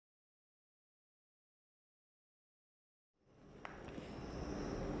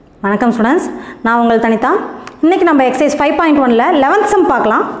வணக்கம் ஸ்டூடெண்ட்ஸ், நான் உங்கள் தனிதா. இன்னைக்கு நம்ம எக்ஸசைஸ் 5.1ல 11th சம்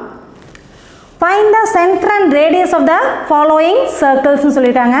பார்க்கலாம். Find the center and radius of the following circles னு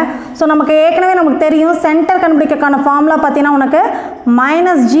சொல்லிட்டாங்க. ஸோ நமக்கு தெரியும் சென்டர் கண்டுபிடிக்கான ஃபார்முலா பார்த்தீங்கன்னா உனக்கு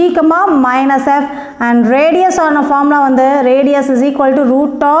 -g, -f and radius ஆன ஃபார்முலா வந்து radius is equal to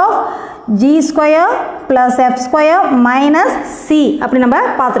root of g square plus f square minus c அப்படி நம்ம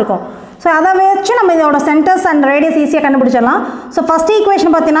பார்த்துருக்கோம். ஸோ அதை வச்சு நம்ம இதோட சென்டர்ஸ் அண்ட் ரேடியஸ் ஈஸியாக கண்டுபிடிச்சிடலாம். ஸோ ஃபஸ்ட்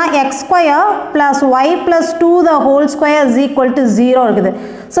ஈக்குவேஷன் பார்த்தீங்கன்னா x square plus y plus 2 the whole square is equal to 0 இருக்குது.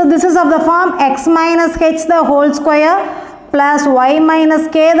 So this is of the form x minus h the whole square plus y minus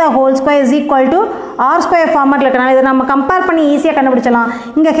k the whole square is equal to r square ஃபார்மேட்டில் இருக்கனால இதை நம்ம compare பண்ணி ஈஸியாக கண்டுபிடிச்சிடலாம்.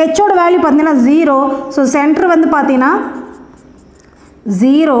 இங்கே ஹெச்சோட value பார்த்தீங்கன்னா 0. ஸோ சென்டர் வந்து பார்த்தீங்கன்னா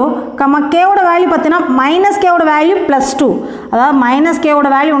 0, கேவோட வேல்யூ பார்த்தீங்கன்னா மைனஸ் கேவோட வேல்யூ +2. அதாவது மைனஸ் கேவோட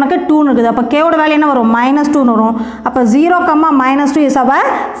வேல்யூ உனக்கு 2 இருக்குது. அப்போ கேவோட வேல்யூ என்ன வரும்? -2 வரும். அப்போ 0, -2 is our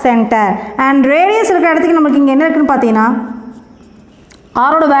centre. And radius இருக்கிற இடத்துக்கு நமக்கு இங்கே என்ன இருக்குன்னு பார்த்தீங்கன்னா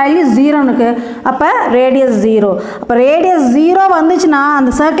ஆரோட வேல்யூ 0 இருக்குது. அப்போ ரேடியஸ் 0. அப்போ ரேடியஸ் 0 வந்துச்சுன்னா அந்த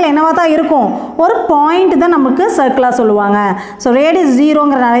சர்க்கிள் என்னவா தான் இருக்கும்? ஒரு பாயிண்ட் தான் நமக்கு சர்க்கிளாக சொல்லுவாங்க. ஸோ ரேடியஸ்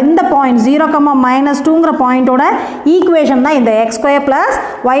 0ங்கிறனால இந்த பாயிண்ட் 0, -2ங்கிற பாயிண்டோட ஈக்குவேஷன் தான் இந்த x square plus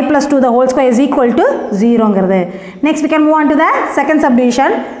y plus 2 the whole square is equal to 0ங்கிறது. Next we can move on to the second subdivision.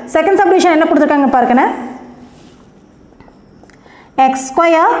 Second subdivision என்ன கொடுத்துருக்காங்க பாருங்க. x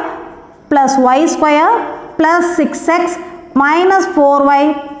square plus y square plus 6x minus 4y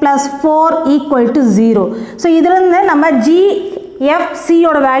plus 4 equal to 0. So இதிலிருந்து நம்ம g f c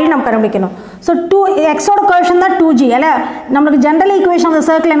ஓட value நம்ம கண்டுபிடிக்கணும். So x ஓட coefficient தான் 2g. அல்ல நமக்கு general equation of the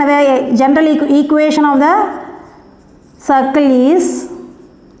circle என்னது? General equation of the circle is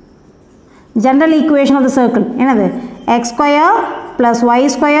general equation of the circle என்னது? x square plus y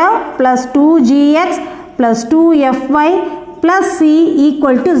square plus 2gx plus 2fy plus c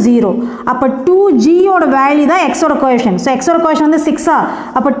equal to 0. அப்போ 2g ஓட value தான் x ஓட coefficient. So x ஓட coefficient வந்து 6.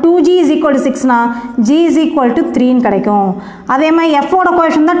 அப்போ 2g is equal to 6னா g is equal to 3 கிடைக்கும். அதே மாதிரி f ஓட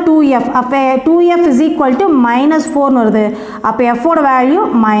கோஎஃபிஷியன்ட் தான் 2f. அப்போ 2f is equal to -4 வருது. அப்போ f ஓட value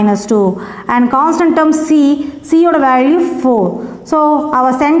 -2. And constant term c ஓட value 4. So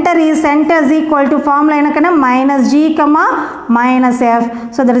our center is equal to formula எனக்குன்னா -g, -f.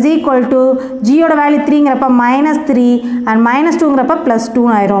 So that is equal to g ஓட வேல்யூ 3ங்கிறப்ப -3 அண்ட் -2ங்கிறப்ப +2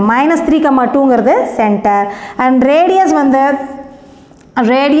 ஆயிரும். -3, 2ங்கிறது சென்டர். அண்ட் ரேடியஸ் வந்து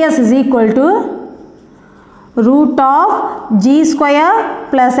radius is equal to root of g square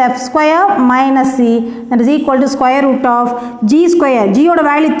plus f square minus c that is equal to square root of g square. g ஓட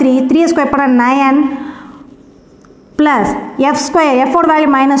value 3 square பண்ண 9 plus f square, f ஓட value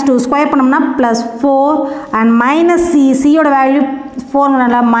 -2 square பண்ணோம்னா +4 and minus c ஓட value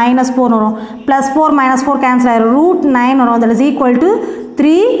 4னால -4 வரும். +4 -4 cancel ஆயிரும். √9 வரும். that is equal to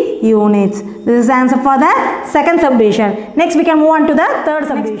 3 units. This is the answer for the second subdivision. Next we can move on to the third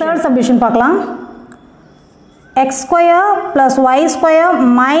subdivision. Third subdivision பார்க்கலாம். x square plus y square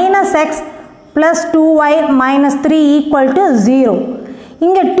minus x plus 2y minus 3 equal to 0.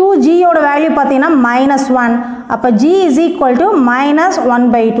 இங்கே 2g ஓட value பார்த்தீங்கன்னா -1. அப்போ g is equal to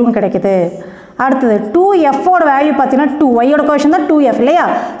 -1/2 கிடைக்குது. அடுத்தது 2f ஓட value பார்த்தீங்கன்னா 2, y ஓட கோஎஃபிஷியன்ட் தான் 2f இல்லையா?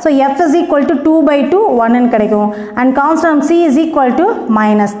 So f is equal to 2/2 1 கிடைக்கும். And constant c is equal to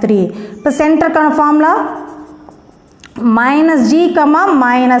 -3. இப்போ சென்டருக்கான formula -g,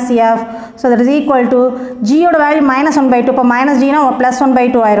 -f. So that is equal to g ஓட வேல்யூ -1/2. இப்போ -gனா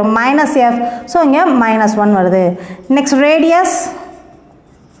 +1/2 ஆயிரும். -f. ஸோ இங்கே -1 வருது. Next radius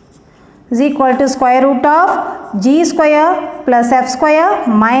is equal to square root of g square plus f square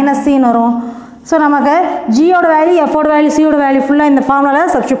minus c வரும். So நமக்கு g ஓட value, f ஓட value, c ஓட வேல்யூ ஃபுல்லாக இந்த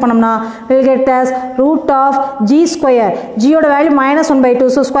ஃபார்முலாவில் சப்ஸ்டியூட் பண்ணோம்னா will get as root of g square. g ஓட வேல்யூ -1/2.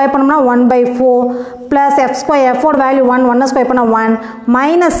 ஸோ ஸ்கொயர் பண்ணோம்னா 1/4 plus f square, f ஓட வேல்யூ 1 ஸ்கொயர் பண்ணால் 1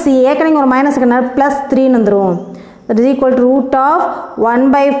 minus c ஏற்கனவே ஒரு மைனஸ் இருக்குன்னா +3 வந்துடும். that is equal to root of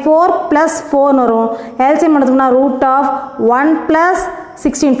 1/4 plus 4 வரும். LCM எடுத்தோம்னா root of 1 plus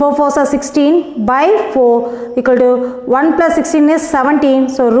 16, 4 4s are 16/4 equal to 1 plus 16 is 17.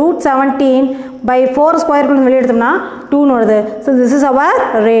 So root 17/4 square வெளியே எடுத்தோம்னா 2 வருது. So this is our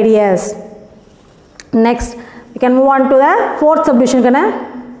radius. Next we can move on to the fourth subdivision.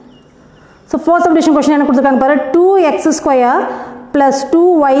 So fourth subdivision question என்ன கொடுத்துருக்காங்க பாரு. 2x square plus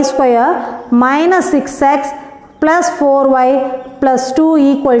 2y square minus 6x plus 4y plus 2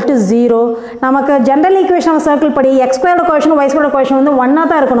 equal to 0. நமக்கு general equation of circle படி x ஸ்கொயரோட coefficient y ஸ்கொயரோட coefficient வந்து 1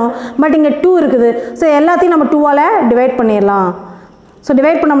 தான் இருக்கணும். பட் இங்கே 2 இருக்குது. ஸோ எல்லாத்தையும் நம்ம 2ஆல் டிவைட் பண்ணிடலாம். ஸோ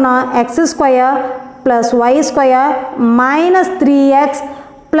டிவைட் பண்ணோம்னா x square plus y square minus 3x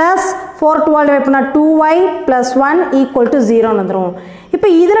plus 4 12 divide பண்ணால் 2y plus 1 equal to 0 வந்துடும்.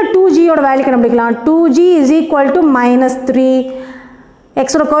 இப்போ இதில் 2g ஓட வேல்யூ கண்டுபிடிக்கலாம். 2g is equal to minus 3. x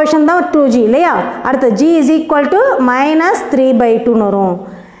ஓட கோஷன் தான் 2g இல்லையா? அடுத்து g is equal to minus 3/2 வரும்.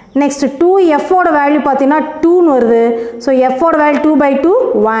 நெக்ஸ்ட் 2f ஓட வேல்யூ பார்த்தீங்கன்னா 2 வருது. ஸோ f ஓட value 2/2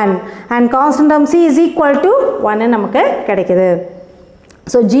 1 and constant term c is equal to 1 நமக்கு கிடைக்குது.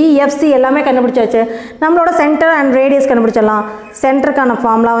 ஸோ GFC எல்லாமே கண்டுபிடிச்சாச்சு. நம்மளோட சென்டர் அண்ட் ரேடியஸ் கண்டுபிடிச்சிடலாம். சென்டருக்கான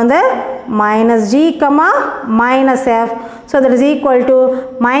ஃபார்முலா வந்து -g, -f. So that is equal to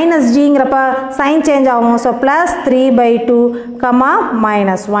 -gங்கிறப்ப sign change ஆகும். So +3/2,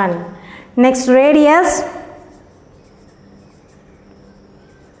 -1. Next radius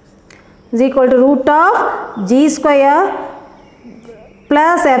is equal to root of g square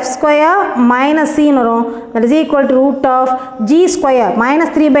plus f square minus c வரும். that is equal to root of g square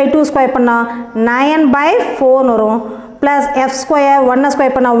 -3/2 square பண்ணா 9/4 வரும். plus f square 1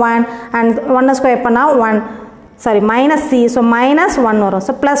 square பண்ணா 1 and 1 square பண்ணா 1 sorry minus c. So -1 வரும்.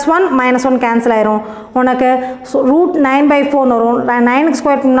 So +1 -1 cancel ஆயிரும். உனக்கு root 9/4 வரும். 9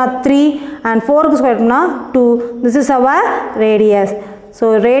 square பண்ணா 3 and 4 ஸ்கொயர் பண்ணா 2. this is our radius. So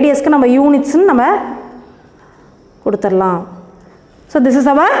ரேடியஸ்க்கு நம்ம யூனிட்ஸ்ன்னு நம்ம கொடுத்துடலாம். So this is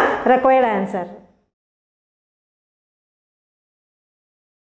our required answer.